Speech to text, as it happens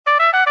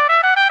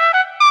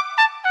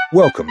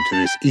Welcome to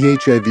this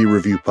EHIV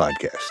Review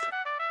podcast.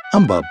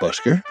 I'm Bob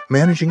Busker,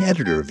 Managing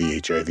Editor of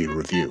EHIV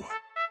Review.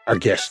 Our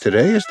guest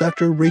today is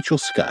Dr. Rachel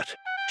Scott.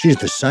 She's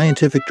the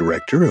Scientific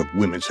Director of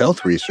Women's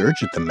Health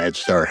Research at the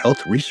MedStar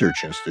Health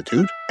Research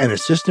Institute and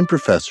Assistant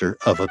Professor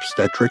of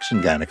Obstetrics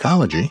and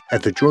Gynecology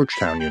at the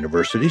Georgetown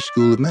University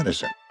School of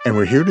Medicine. And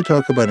we're here to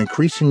talk about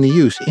increasing the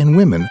use in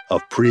women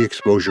of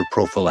pre-exposure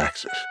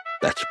prophylaxis.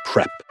 That's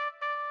PrEP.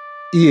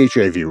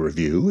 EHIV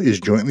Review is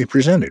jointly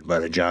presented by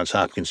the Johns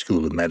Hopkins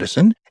School of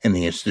Medicine and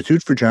the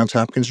Institute for Johns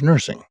Hopkins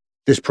Nursing.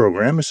 This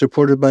program is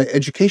supported by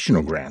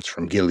educational grants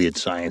from Gilead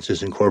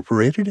Sciences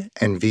Incorporated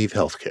and ViiV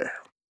Healthcare.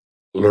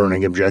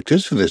 Learning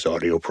objectives for this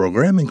audio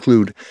program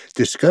include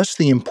discuss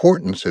the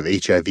importance of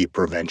HIV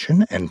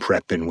prevention and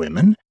PrEP in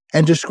women,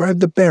 and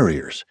describe the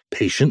barriers,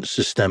 patient,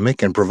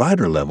 systemic, and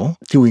provider level,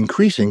 to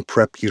increasing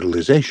PrEP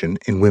utilization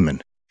in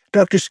women.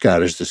 Dr.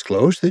 Scott has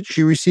disclosed that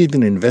she received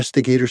an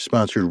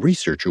investigator-sponsored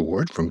research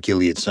award from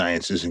Gilead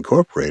Sciences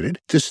Incorporated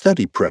to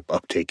study PrEP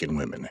uptake in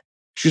women.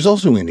 She's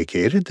also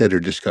indicated that her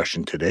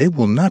discussion today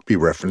will not be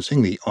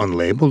referencing the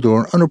unlabeled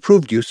or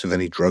unapproved use of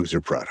any drugs or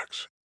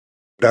products.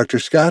 Dr.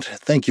 Scott,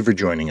 thank you for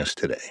joining us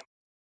today.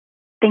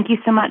 Thank you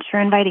so much for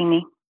inviting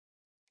me.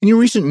 In your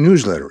recent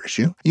newsletter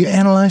issue, you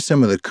analyzed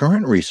some of the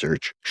current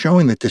research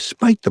showing that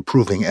despite the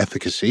proving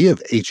efficacy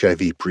of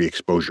HIV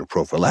pre-exposure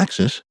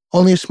prophylaxis,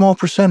 only a small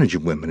percentage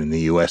of women in the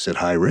U.S. at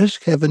high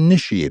risk have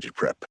initiated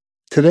PrEP.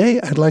 Today,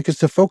 I'd like us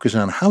to focus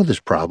on how this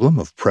problem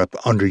of PrEP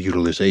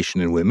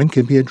underutilization in women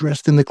can be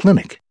addressed in the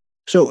clinic.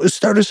 So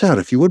start us out,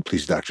 if you would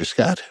please, Dr.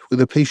 Scott, with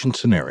a patient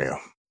scenario.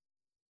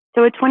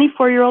 So a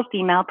 24-year-old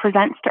female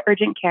presents to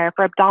urgent care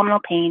for abdominal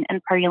pain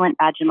and purulent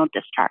vaginal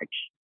discharge.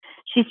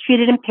 She's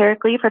treated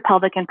empirically for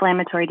pelvic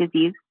inflammatory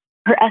disease.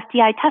 Her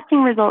STI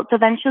testing results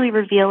eventually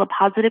reveal a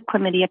positive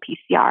chlamydia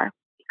PCR.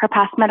 Her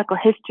past medical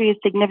history is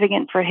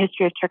significant for a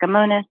history of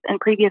trichomonas and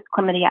previous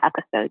chlamydia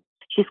episodes.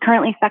 She's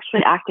currently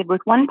sexually active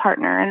with one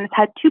partner and has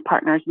had two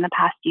partners in the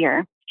past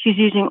year. She's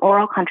using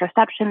oral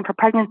contraception for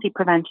pregnancy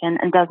prevention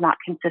and does not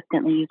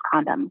consistently use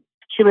condoms.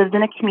 She lives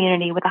in a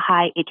community with a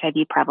high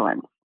HIV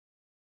prevalence.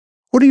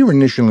 What are your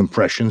initial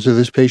impressions of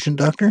this patient,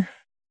 doctor?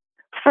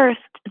 First,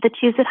 that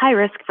she is at high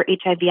risk for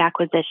HIV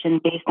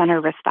acquisition based on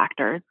her risk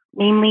factors,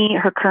 namely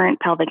her current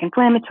pelvic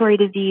inflammatory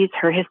disease,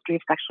 her history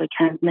of sexually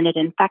transmitted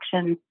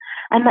infections,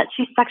 and that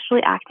she's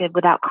sexually active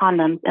without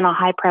condoms in a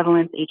high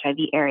prevalence HIV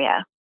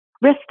area.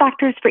 Risk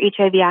factors for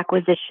HIV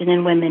acquisition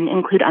in women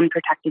include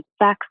unprotected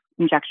sex,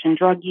 injection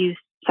drug use,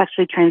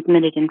 sexually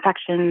transmitted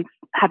infections,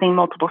 having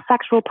multiple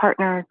sexual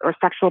partners or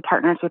sexual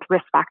partners with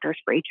risk factors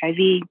for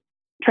HIV,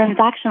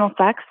 transactional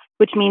sex,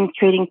 which means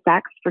trading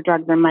sex for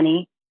drugs or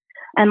money,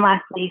 and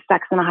lastly,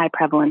 sex in a high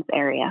prevalence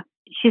area.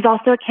 She's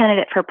also a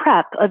candidate for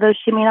PrEP, although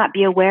she may not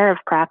be aware of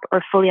PrEP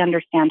or fully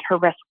understand her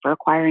risk for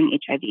acquiring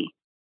HIV.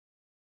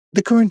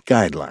 The current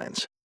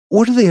guidelines,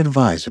 what do they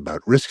advise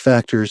about risk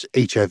factors,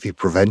 HIV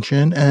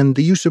prevention, and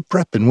the use of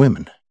PrEP in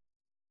women?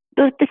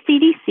 Both the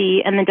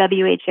CDC and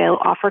the WHO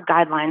offer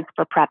guidelines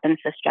for PrEP in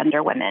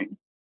cisgender women.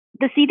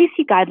 The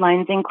CDC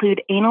guidelines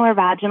include anal or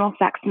vaginal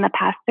sex in the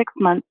past 6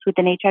 months with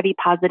an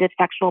HIV-positive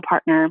sexual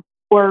partner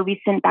or a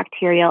recent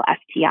bacterial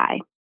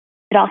STI.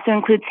 It also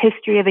includes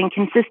history of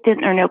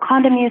inconsistent or no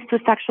condom use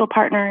with sexual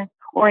partners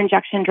or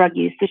injection drug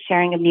use, the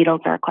sharing of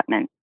needles or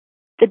equipment.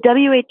 The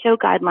WHO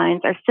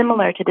guidelines are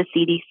similar to the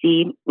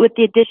CDC, with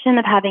the addition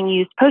of having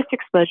used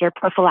post-exposure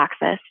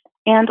prophylaxis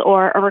and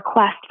or a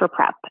request for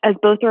PrEP, as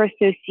both are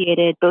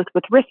associated both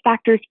with risk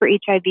factors for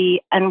HIV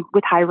and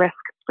with high risk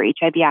for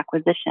HIV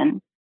acquisition.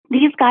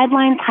 These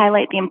guidelines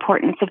highlight the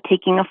importance of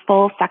taking a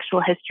full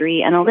sexual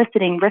history and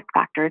eliciting risk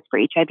factors for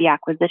HIV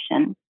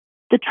acquisition.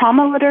 The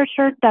trauma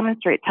literature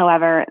demonstrates,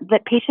 however,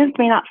 that patients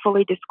may not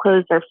fully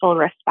disclose their full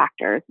risk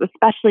factors,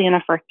 especially in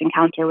a first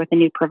encounter with a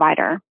new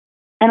provider.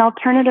 An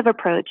alternative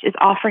approach is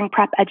offering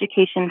PrEP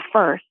education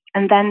first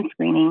and then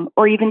screening,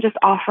 or even just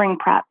offering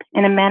PrEP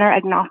in a manner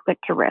agnostic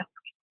to risk,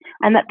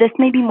 and that this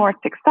may be more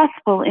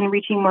successful in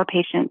reaching more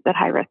patients at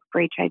high risk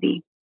for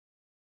HIV.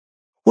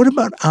 What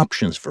about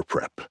options for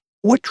PrEP?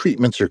 What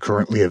treatments are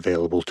currently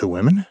available to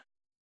women?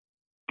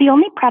 The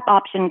only PrEP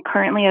option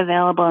currently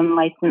available and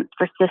licensed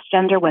for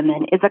cisgender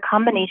women is a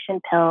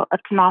combination pill of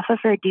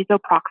tenofovir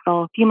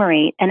disoproxil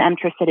fumarate and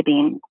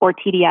emtricitabine, or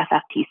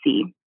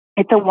TDF-FTC.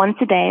 It's a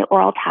once-a-day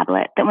oral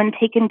tablet that, when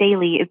taken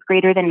daily, is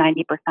greater than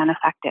 90%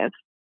 effective.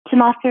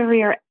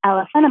 Tenofovir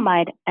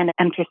alafenamide and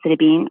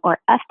emtricitabine, or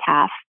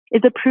FTAF,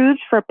 is approved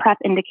for PrEP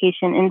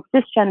indication in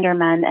cisgender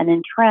men and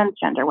in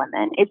transgender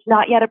women. It's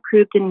not yet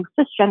approved in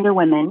cisgender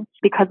women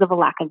because of a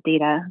lack of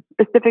data.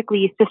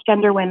 Specifically,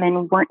 cisgender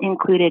women weren't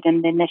included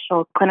in the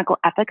initial clinical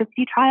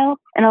efficacy trial.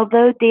 And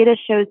although data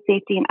shows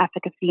safety and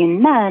efficacy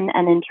in men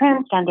and in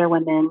transgender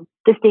women,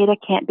 this data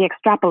can't be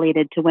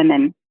extrapolated to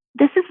women.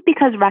 This is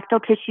because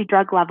rectal tissue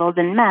drug levels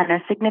in men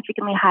are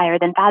significantly higher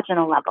than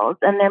vaginal levels,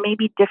 and there may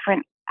be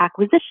different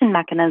acquisition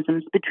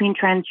mechanisms between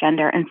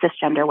transgender and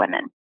cisgender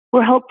women.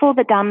 We're hopeful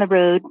that down the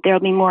road, there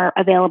will be more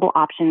available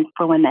options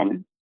for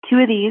women. Two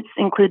of these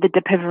include the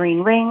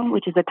dapivirine ring,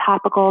 which is a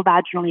topical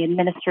vaginally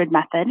administered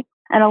method,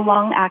 and a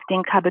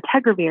long-acting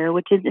cabotegravir,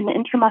 which is an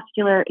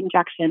intramuscular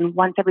injection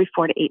once every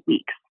 4 to 8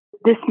 weeks.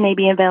 This may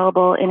be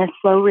available in a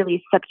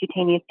slow-release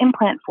subcutaneous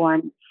implant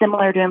form,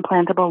 similar to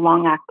implantable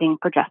long-acting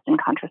progestin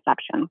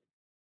contraception.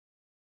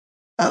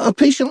 A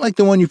patient like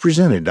the one you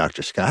presented,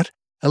 Dr. Scott,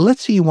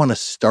 let's say you want to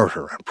start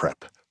her on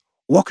PrEP.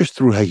 Walk us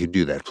through how you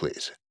do that,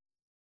 please.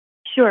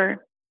 Sure.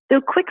 So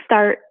quick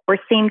start or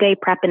same-day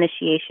PrEP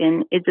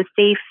initiation is a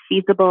safe,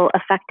 feasible,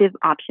 effective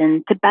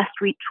option to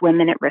best reach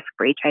women at risk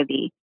for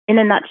HIV. In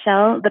a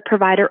nutshell, the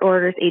provider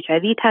orders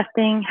HIV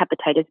testing,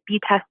 hepatitis B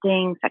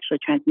testing, sexually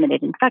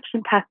transmitted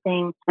infection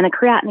testing, and a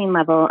creatinine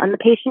level, and the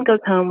patient goes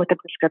home with a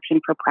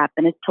prescription for PrEP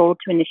and is told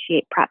to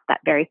initiate PrEP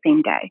that very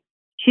same day.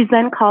 She's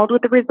then called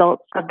with the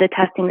results of the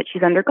testing that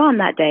she's undergone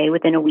that day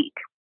within a week.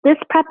 This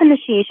PrEP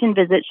initiation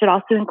visit should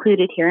also include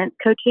adherence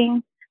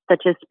coaching,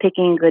 such as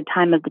picking a good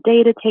time of the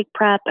day to take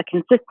PrEP, a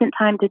consistent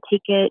time to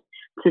take it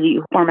so that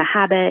you form a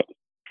habit,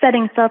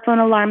 setting cell phone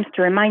alarms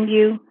to remind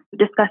you,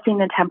 discussing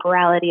the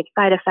temporality of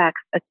side effects,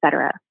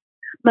 etc.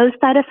 Most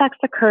side effects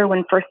occur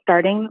when first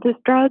starting this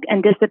drug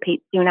and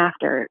dissipate soon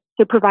after,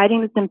 so providing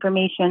this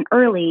information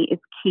early is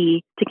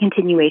key to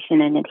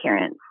continuation and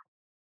adherence.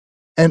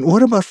 And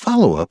what about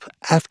follow-up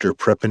after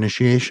PrEP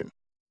initiation?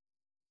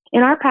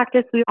 In our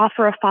practice, we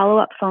offer a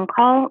follow-up phone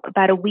call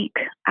about a week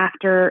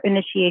after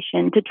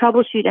initiation to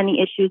troubleshoot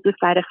any issues with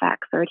side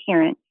effects or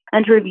adherence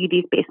and to review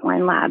these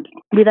baseline labs.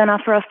 We then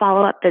offer a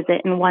follow-up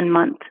visit in 1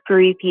 month for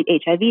repeat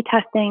HIV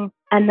testing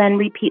and then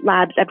repeat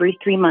labs every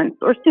 3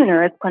 months or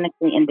sooner as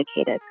clinically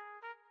indicated.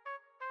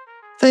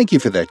 Thank you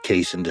for that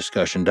case and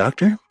discussion,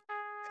 Doctor.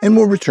 And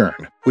we'll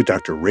return with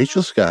Dr.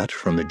 Rachel Scott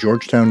from the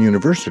Georgetown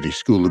University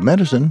School of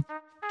Medicine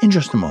in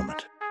just a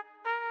moment.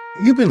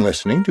 You've been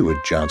listening to a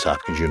Johns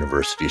Hopkins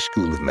University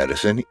School of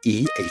Medicine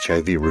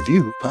eHIV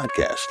Review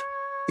podcast.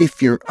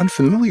 If you're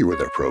unfamiliar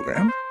with our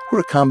program, we're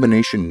a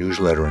combination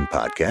newsletter and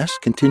podcast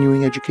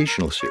continuing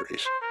educational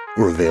series.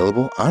 We're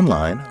available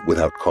online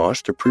without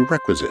cost or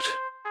prerequisite.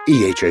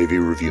 eHIV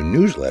Review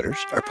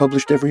newsletters are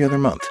published every other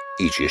month.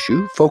 Each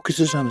issue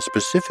focuses on a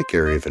specific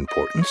area of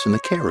importance in the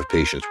care of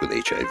patients with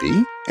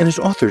HIV and is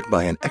authored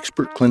by an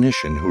expert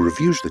clinician who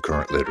reviews the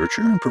current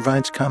literature and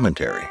provides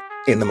commentary.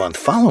 In the month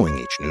following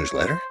each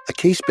newsletter, a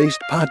case-based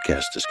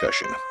podcast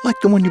discussion,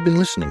 like the one you've been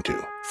listening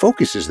to,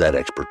 focuses that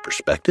expert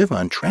perspective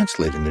on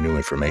translating the new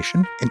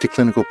information into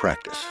clinical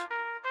practice.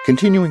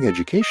 Continuing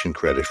education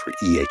credit for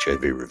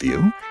eHIV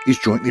Review is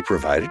jointly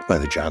provided by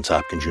the Johns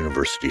Hopkins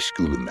University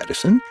School of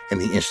Medicine and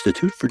the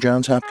Institute for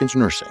Johns Hopkins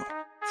Nursing.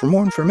 For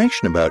more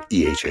information about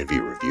eHIV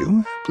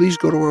Review, please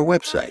go to our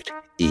website,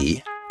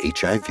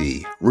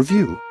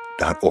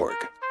 ehivreview.org.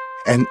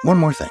 And one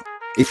more thing.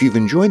 If you've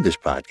enjoyed this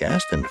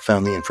podcast and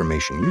found the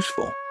information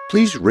useful,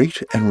 please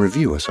rate and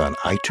review us on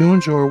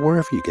iTunes or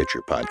wherever you get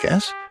your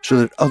podcasts so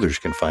that others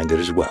can find it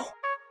as well.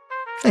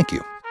 Thank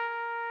you.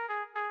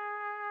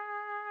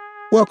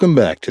 Welcome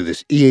back to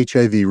this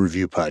eHIV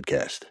Review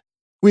podcast.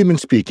 We've been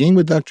speaking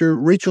with Dr.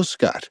 Rachel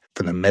Scott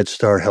from the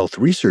MedStar Health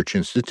Research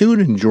Institute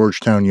and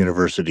Georgetown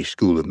University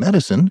School of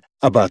Medicine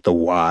about the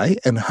why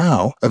and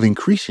how of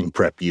increasing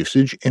PrEP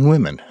usage in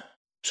women.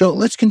 So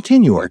let's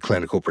continue our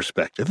clinical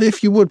perspective,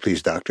 if you would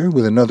please, doctor,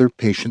 with another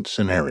patient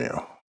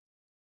scenario.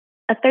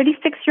 A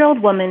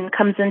 36-year-old woman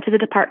comes into the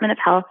Department of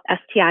Health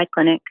STI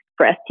clinic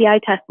for STI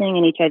testing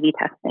and HIV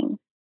testing.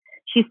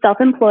 She's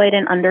self-employed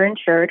and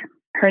underinsured.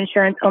 Her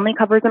insurance only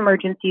covers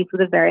emergencies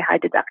with a very high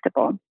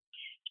deductible.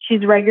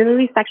 She's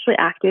regularly sexually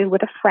active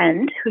with a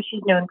friend who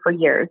she's known for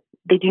years.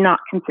 They do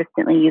not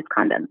consistently use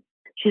condoms.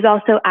 She's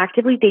also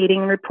actively dating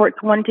and reports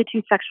 1 to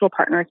 2 sexual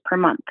partners per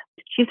month.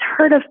 She's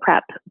heard of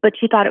PrEP, but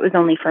she thought it was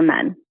only for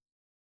men.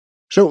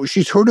 So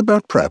she's heard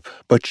about PrEP,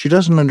 but she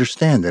doesn't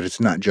understand that it's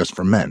not just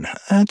for men.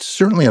 That's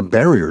certainly a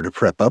barrier to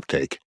PrEP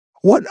uptake.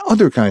 What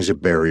other kinds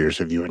of barriers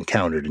have you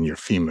encountered in your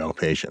female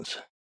patients?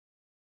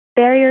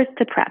 Barriers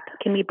to PrEP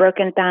can be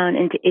broken down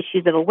into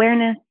issues of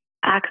awareness,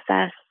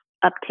 access,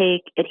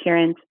 uptake,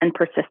 adherence, and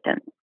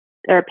persistence.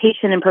 There are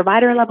patient and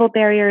provider level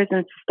barriers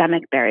and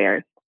systemic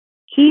barriers.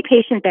 Key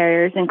patient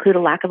barriers include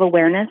a lack of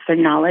awareness or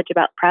knowledge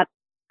about PrEP,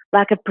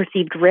 lack of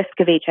perceived risk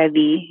of HIV,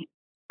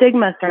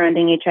 stigma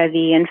surrounding HIV,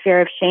 and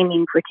fear of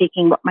shaming for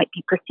taking what might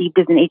be perceived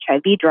as an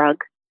HIV drug,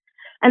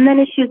 and then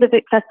issues of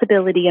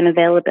accessibility and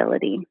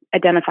availability,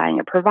 identifying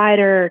a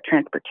provider,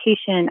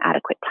 transportation,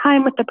 adequate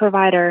time with the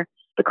provider,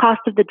 the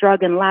cost of the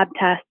drug and lab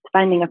tests,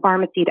 finding a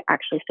pharmacy to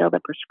actually fill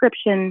the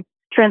prescription,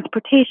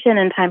 transportation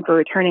and time for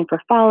returning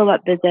for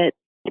follow-up visits.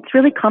 It's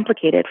really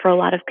complicated for a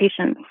lot of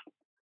patients.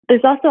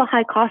 There's also a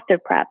high cost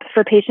of PrEP.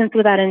 For patients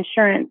without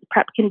insurance,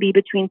 PrEP can be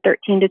between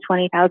 $13,000 to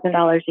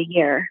 $20,000 a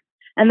year.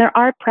 And there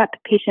are PrEP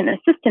patient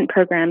assistance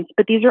programs,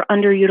 but these are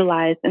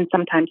underutilized and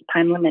sometimes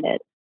time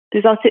limited.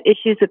 There's also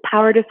issues with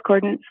power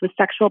discordance with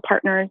sexual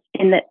partners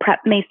in that PrEP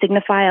may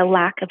signify a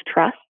lack of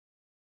trust.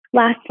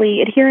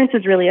 Lastly, adherence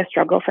is really a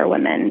struggle for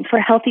women. For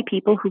healthy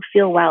people who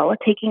feel well,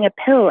 taking a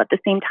pill at the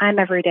same time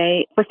every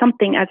day for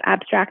something as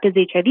abstract as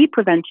HIV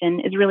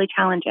prevention is really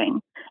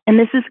challenging. And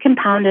this is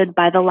compounded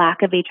by the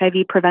lack of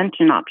HIV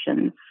prevention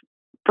options.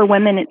 For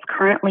women, it's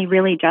currently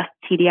really just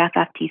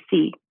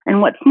TDF-FTC.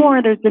 And what's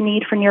more, there's the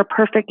need for near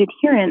perfect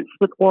adherence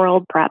with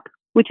oral PrEP,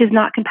 which is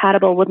not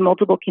compatible with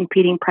multiple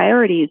competing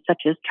priorities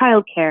such as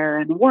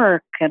childcare and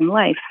work and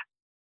life.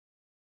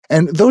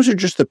 And those are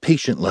just the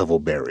patient-level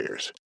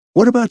barriers.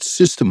 What about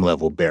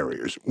system-level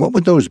barriers? What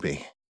would those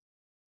be?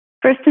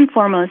 First and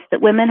foremost,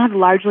 that women have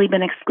largely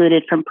been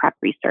excluded from PrEP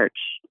research,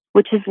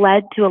 which has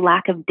led to a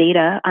lack of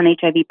data on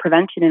HIV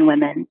prevention in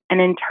women,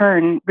 and in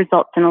turn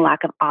results in a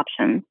lack of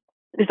options.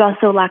 There's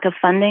also a lack of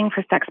funding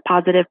for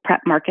sex-positive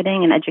PrEP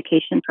marketing and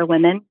education for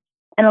women,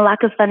 and a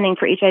lack of funding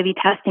for HIV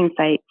testing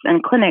sites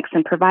and clinics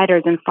and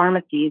providers and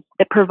pharmacies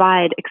that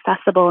provide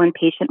accessible and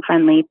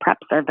patient-friendly PrEP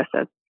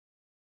services.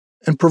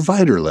 And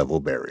provider-level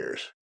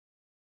barriers.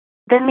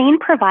 The main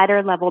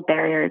provider-level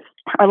barriers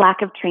are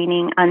lack of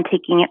training on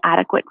taking an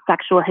adequate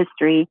sexual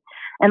history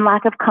and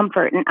lack of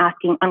comfort in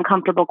asking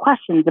uncomfortable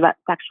questions about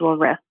sexual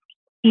risk,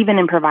 even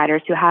in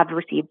providers who have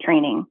received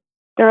training.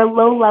 There are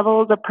low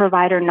levels of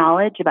provider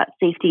knowledge about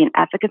safety and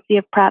efficacy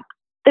of PrEP.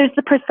 There's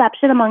the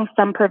perception among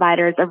some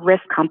providers of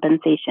risk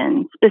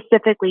compensation,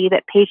 specifically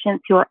that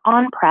patients who are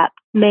on PrEP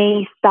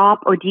may stop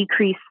or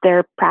decrease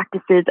their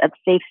practices of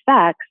safe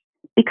sex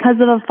because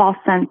of a false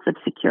sense of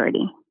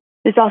security.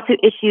 There's also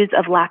issues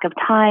of lack of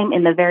time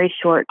in the very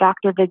short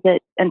doctor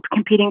visits and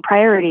competing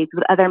priorities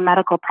with other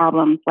medical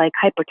problems like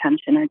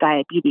hypertension or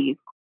diabetes.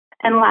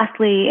 And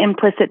lastly,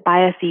 implicit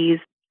biases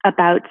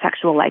about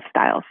sexual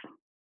lifestyles.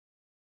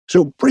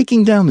 So,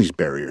 breaking down these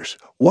barriers,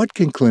 what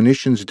can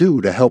clinicians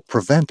do to help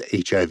prevent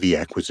HIV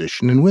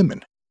acquisition in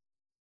women?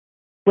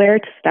 Where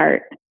to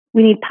start?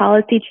 We need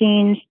policy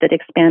change that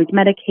expands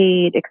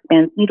Medicaid,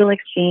 expands needle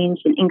exchange,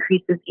 and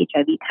increases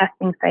HIV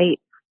testing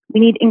sites. We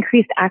need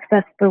increased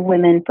access for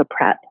women for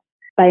PrEP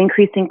by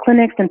increasing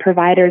clinics and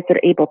providers that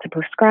are able to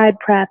prescribe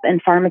PrEP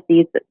and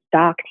pharmacies that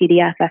stock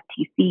TDF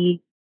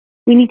FTC.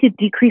 We need to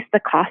decrease the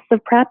costs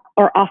of PrEP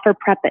or offer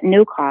PrEP at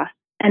no cost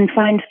and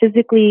find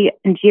physically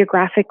and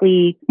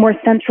geographically more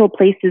central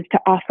places to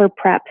offer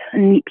PrEP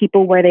and meet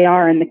people where they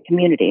are in the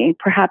community,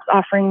 perhaps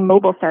offering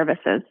mobile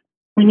services.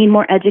 We need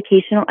more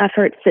educational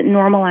efforts that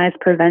normalize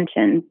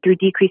prevention through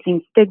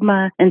decreasing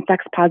stigma and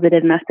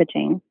sex-positive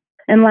messaging.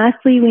 And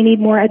lastly, we need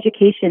more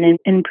education and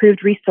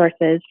improved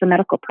resources for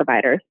medical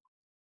providers.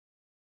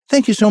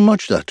 Thank you so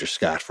much, Dr.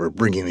 Scott, for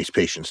bringing these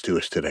patients to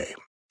us today.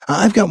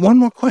 I've got one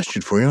more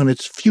question for you, and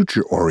it's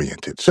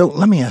future-oriented. So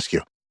let me ask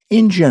you,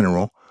 in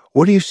general,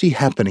 what do you see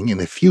happening in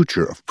the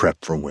future of PrEP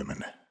for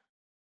women?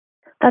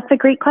 That's a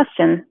great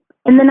question.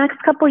 In the next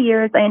couple of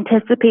years, I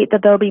anticipate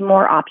that there'll be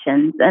more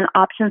options, and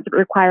options that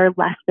require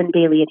less than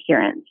daily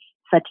adherence,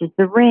 such as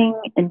the ring,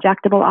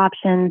 injectable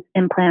options,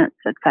 implants,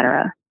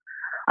 etc.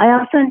 I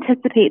also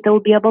anticipate that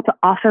we'll be able to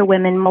offer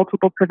women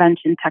multiple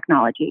prevention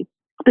technologies,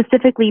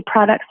 specifically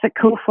products that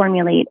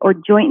co-formulate or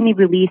jointly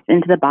release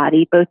into the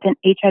body both in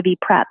HIV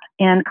PrEP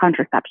and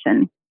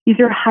contraception. These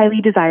are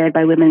highly desired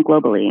by women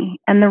globally,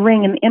 and the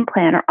ring and the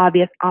implant are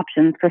obvious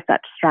options for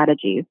such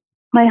strategies.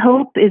 My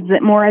hope is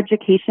that more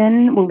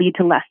education will lead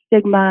to less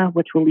stigma,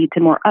 which will lead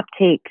to more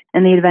uptake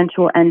and the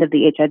eventual end of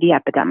the HIV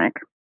epidemic.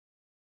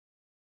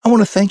 I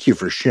want to thank you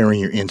for sharing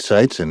your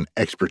insights and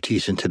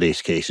expertise in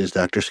today's cases,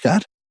 Dr.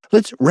 Scott.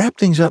 Let's wrap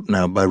things up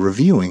now by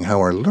reviewing how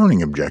our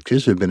learning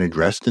objectives have been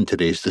addressed in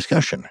today's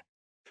discussion.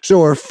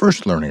 So our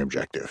first learning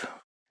objective,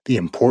 the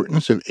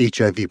importance of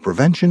HIV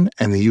prevention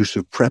and the use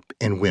of PrEP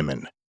in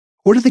women.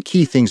 What are the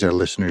key things our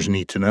listeners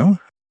need to know?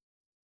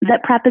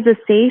 That PrEP is a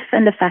safe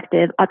and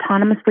effective,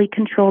 autonomously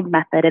controlled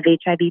method of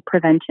HIV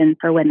prevention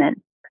for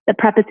women. The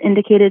PrEP is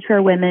indicated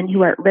for women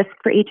who are at risk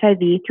for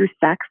HIV through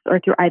sex or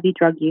through IV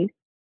drug use.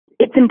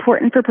 It's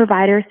important for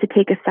providers to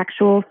take a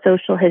sexual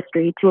social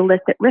history to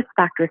elicit risk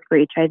factors for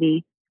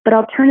HIV, but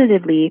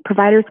alternatively,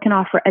 providers can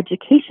offer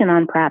education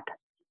on PrEP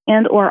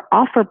and or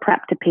offer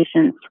PrEP to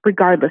patients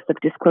regardless of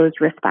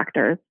disclosed risk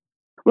factors.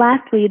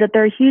 Lastly, that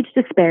there are huge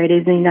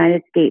disparities in the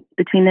United States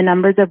between the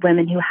numbers of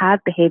women who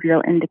have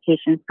behavioral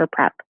indications for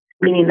PrEP,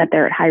 meaning that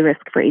they're at high risk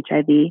for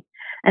HIV,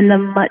 and the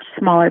much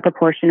smaller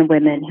proportion of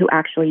women who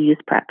actually use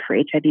PrEP for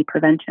HIV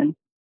prevention.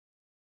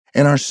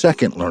 And our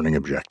second learning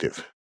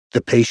objective,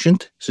 the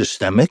patient,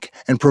 systemic,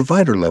 and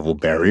provider-level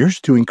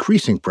barriers to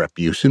increasing PrEP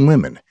use in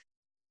women.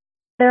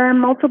 There are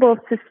multiple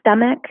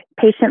systemic,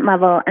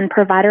 patient-level, and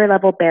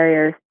provider-level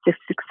barriers to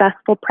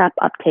successful PrEP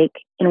uptake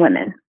in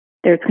women.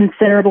 There's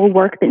considerable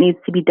work that needs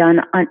to be done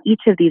on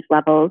each of these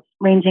levels,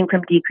 ranging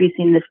from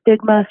decreasing the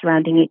stigma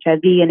surrounding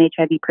HIV and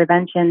HIV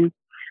prevention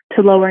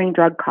to lowering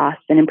drug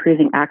costs and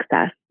improving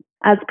access.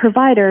 As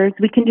providers,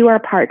 we can do our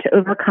part to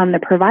overcome the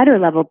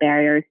provider-level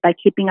barriers by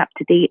keeping up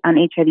to date on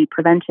HIV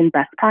prevention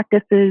best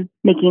practices,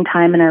 making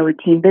time in our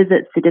routine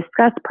visits to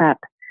discuss PrEP,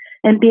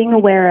 and being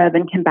aware of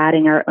and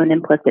combating our own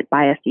implicit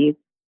biases.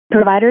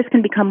 Providers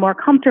can become more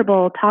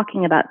comfortable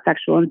talking about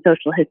sexual and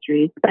social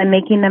histories by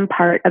making them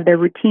part of their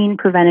routine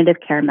preventative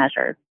care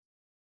measures.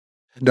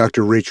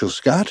 Dr. Rachel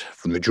Scott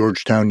from the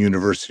Georgetown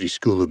University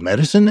School of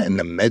Medicine and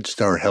the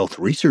MedStar Health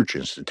Research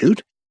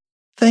Institute,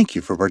 thank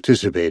you for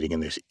participating in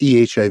this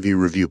EHIV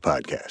Review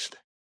podcast.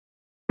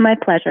 My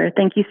pleasure.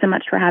 Thank you so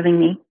much for having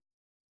me.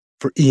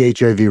 For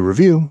EHIV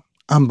Review,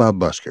 I'm Bob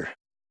Busker.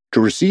 To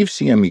receive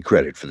CME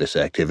credit for this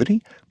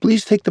activity,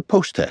 please take the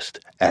post-test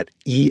at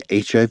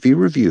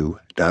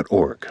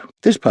ehivreview.org.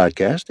 This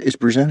podcast is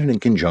presented in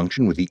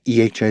conjunction with the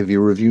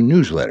eHIV Review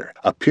newsletter,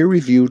 a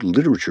peer-reviewed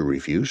literature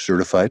review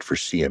certified for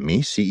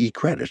CME CE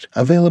credit,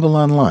 available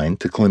online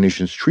to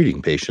clinicians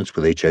treating patients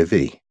with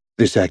HIV.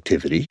 This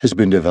activity has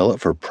been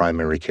developed for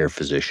primary care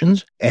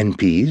physicians,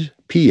 NPs,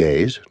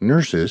 PAs,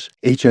 nurses,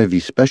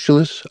 HIV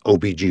specialists,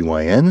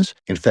 OBGYNs,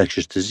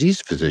 infectious disease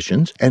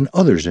physicians, and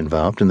others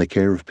involved in the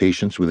care of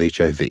patients with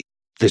HIV.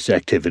 This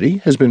activity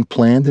has been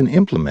planned and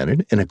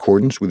implemented in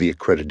accordance with the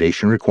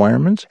accreditation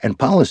requirements and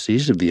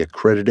policies of the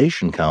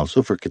Accreditation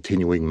Council for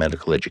Continuing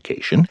Medical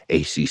Education,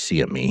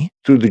 ACCME,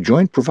 through the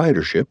joint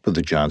providership of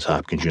the Johns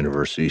Hopkins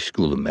University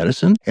School of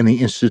Medicine and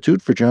the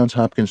Institute for Johns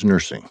Hopkins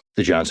Nursing.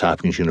 The Johns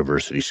Hopkins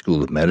University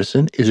School of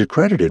Medicine is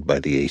accredited by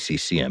the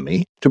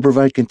ACCME to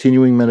provide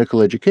continuing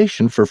medical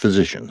education for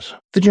physicians.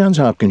 The Johns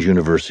Hopkins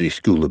University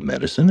School of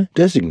Medicine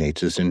designates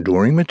this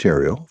enduring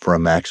material for a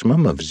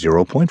maximum of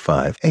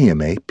 0.5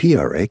 AMA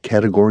PRA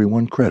Category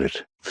 1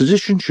 credit.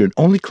 Physicians should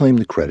only claim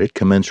the credit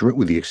commensurate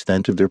with the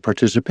extent of their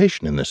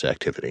participation in this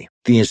activity.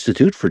 The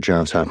Institute for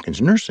Johns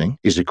Hopkins Nursing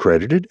is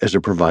accredited as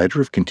a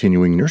provider of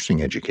continuing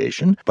nursing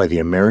education by the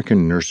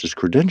American Nurses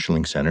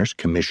Credentialing Center's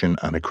Commission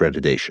on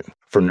Accreditation.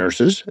 For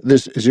nurses,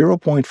 this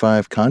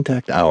 0.5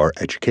 contact hour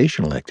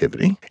educational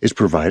activity is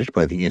provided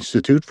by the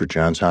Institute for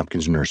Johns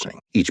Hopkins Nursing.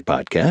 Each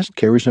podcast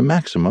carries a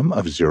maximum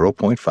of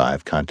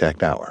 0.5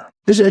 contact hour.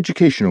 This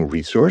educational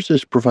resource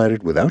is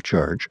provided without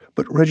charge,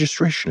 but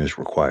registration is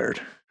required.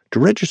 To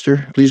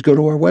register, please go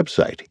to our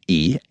website,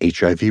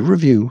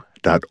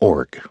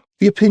 ehivreview.org.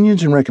 The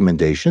opinions and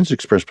recommendations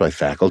expressed by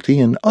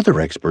faculty and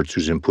other experts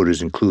whose input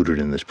is included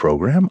in this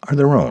program are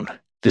their own.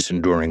 This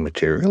enduring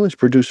material is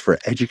produced for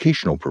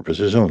educational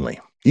purposes only.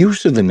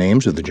 Use of the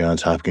names of the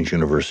Johns Hopkins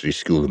University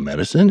School of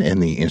Medicine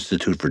and the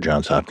Institute for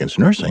Johns Hopkins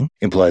Nursing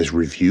implies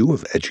review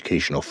of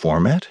educational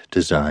format,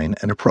 design,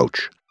 and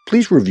approach.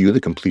 Please review the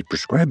complete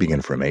prescribing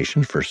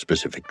information for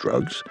specific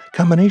drugs,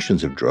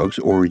 combinations of drugs,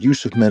 or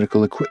use of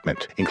medical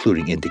equipment,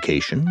 including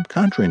indication,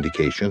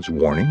 contraindications,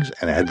 warnings,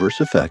 and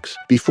adverse effects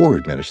before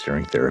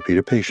administering therapy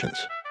to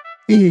patients.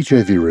 The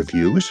HIV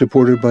Review is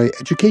supported by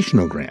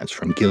educational grants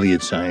from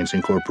Gilead Science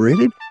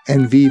Incorporated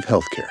and ViiV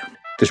Healthcare.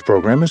 This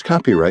program is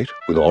copyright,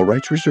 with all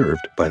rights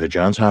reserved, by the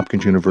Johns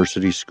Hopkins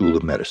University School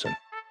of Medicine.